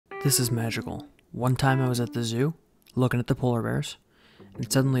This is magical. One time I was at the zoo, looking at the polar bears,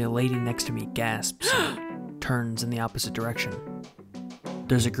 and suddenly a lady next to me gasps and turns in the opposite direction.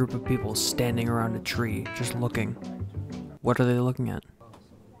 There's a group of people standing around a tree, just looking. What are they looking at?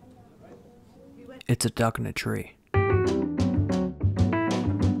 It's a duck in a tree.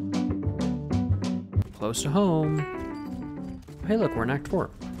 Close to home. Hey look, we're in Act 4.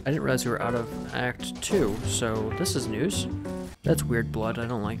 I didn't realize we were out of Act 2, so this is news. That's weird blood, I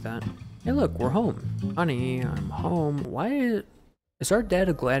don't like that. Hey look, we're home. Honey, I'm home. Why is our dad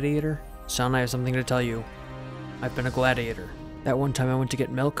a gladiator? Son, I have something to tell you. I've been a gladiator. That one time I went to get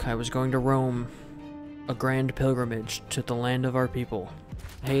milk, I was going to Rome. A grand pilgrimage to the land of our people.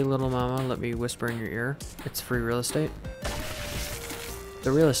 Hey little mama, let me whisper in your ear. It's free real estate.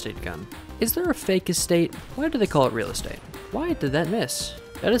 The real estate gun. Is there a fake estate? Why do they call it real estate? Why did that miss?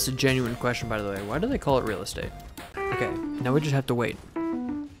 That is a genuine question, by the way. Why do they call it real estate? Okay, now we just have to wait.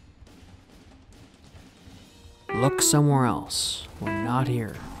 Look somewhere else. We're not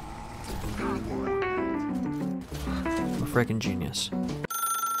here. I'm a freaking genius.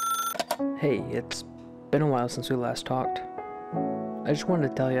 Hey, it's been a while since we last talked. I just wanted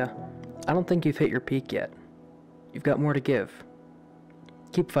to tell you, I don't think you've hit your peak yet. You've got more to give.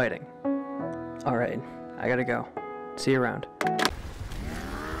 Keep fighting. Alright, I gotta go. See you around.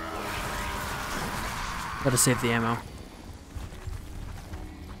 Gotta save the ammo.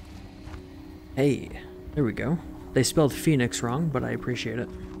 Hey, there we go. They spelled Phoenix wrong, but I appreciate it.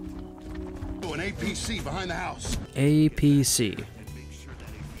 Oh, an APC behind the house. APC.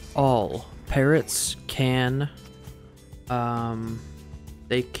 All parrots can,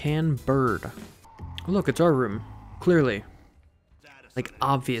 they can bird. Oh, look, it's our room. Clearly. Like,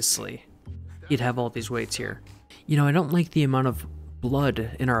 obviously. You'd have all these weights here. You know, I don't like the amount of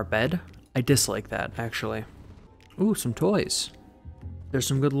blood in our bed. I dislike that, actually. Ooh, some toys. There's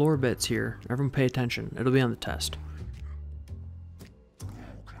some good lore bits here. Everyone pay attention. It'll be on the test.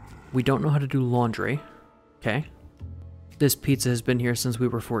 We don't know how to do laundry. Okay. This pizza has been here since we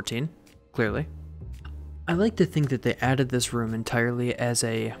were 14. Clearly. I like to think that they added this room entirely as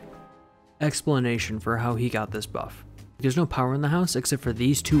a explanation for how he got this buff. There's no power in the house except for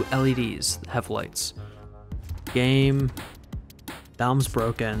these two LEDs that have lights. Game. Dom's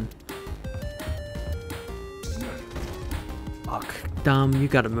broken. Fuck. Dom, you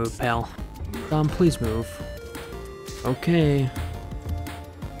gotta move, pal. Dom, please move. Okay.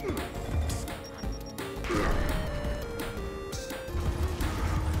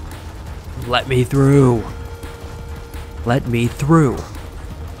 Let me through. Let me through.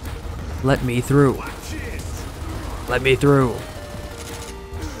 Let me through. Let me through.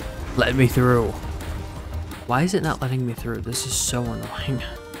 Let me through. Why is it not letting me through? This is so annoying.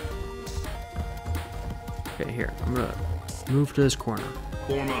 Okay, here. I'm gonna move to this corner.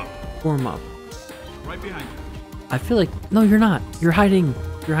 Form up. Form up. Right behind you. I feel like... No, you're not. You're hiding.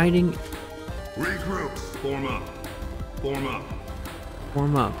 You're hiding. Regroup. Form up. Form up.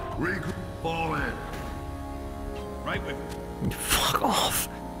 Form up. Regroup. Fall in. Right with you. Fuck off.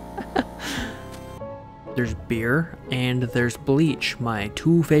 There's beer and there's bleach, my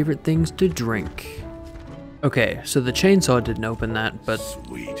two favorite things to drink. Okay, so the chainsaw didn't open that, but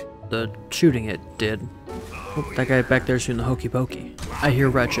Sweet. the shooting it did. Oh, that guy back there's doing the hokey pokey. I hear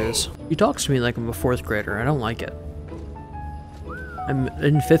wretches. He talks to me like I'm a 4th grader. I don't like it. I'm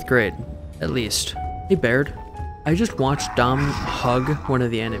in 5th grade, at least. Hey, Baird. I just watched Dom hug one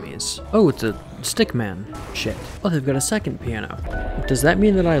of the enemies. Oh, it's a stick man. Shit. Oh, they've got a second piano. Does that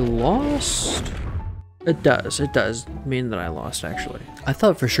mean that I lost? It does. It does mean that I lost, actually. I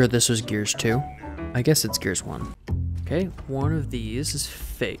thought for sure this was Gears 2. I guess it's Gears 1. Okay, one of these is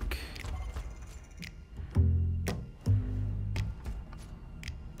fake.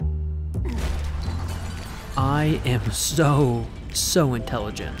 I am so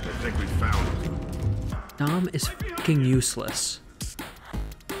intelligent. I think we found it. Dom is fucking useless.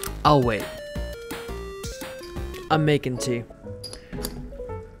 I'll wait. I'm making tea.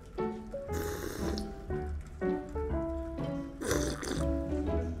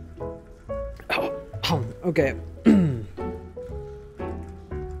 Okay.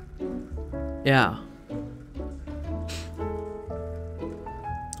 Yeah.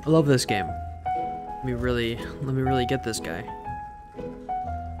 I love this game. Let me really get this guy.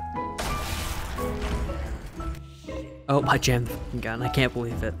 Oh, I jammed the fucking gun. I can't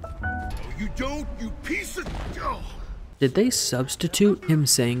believe it. You don't, you piece of... Oh. Did they substitute him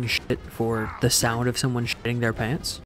saying shit for the sound of someone shitting their pants?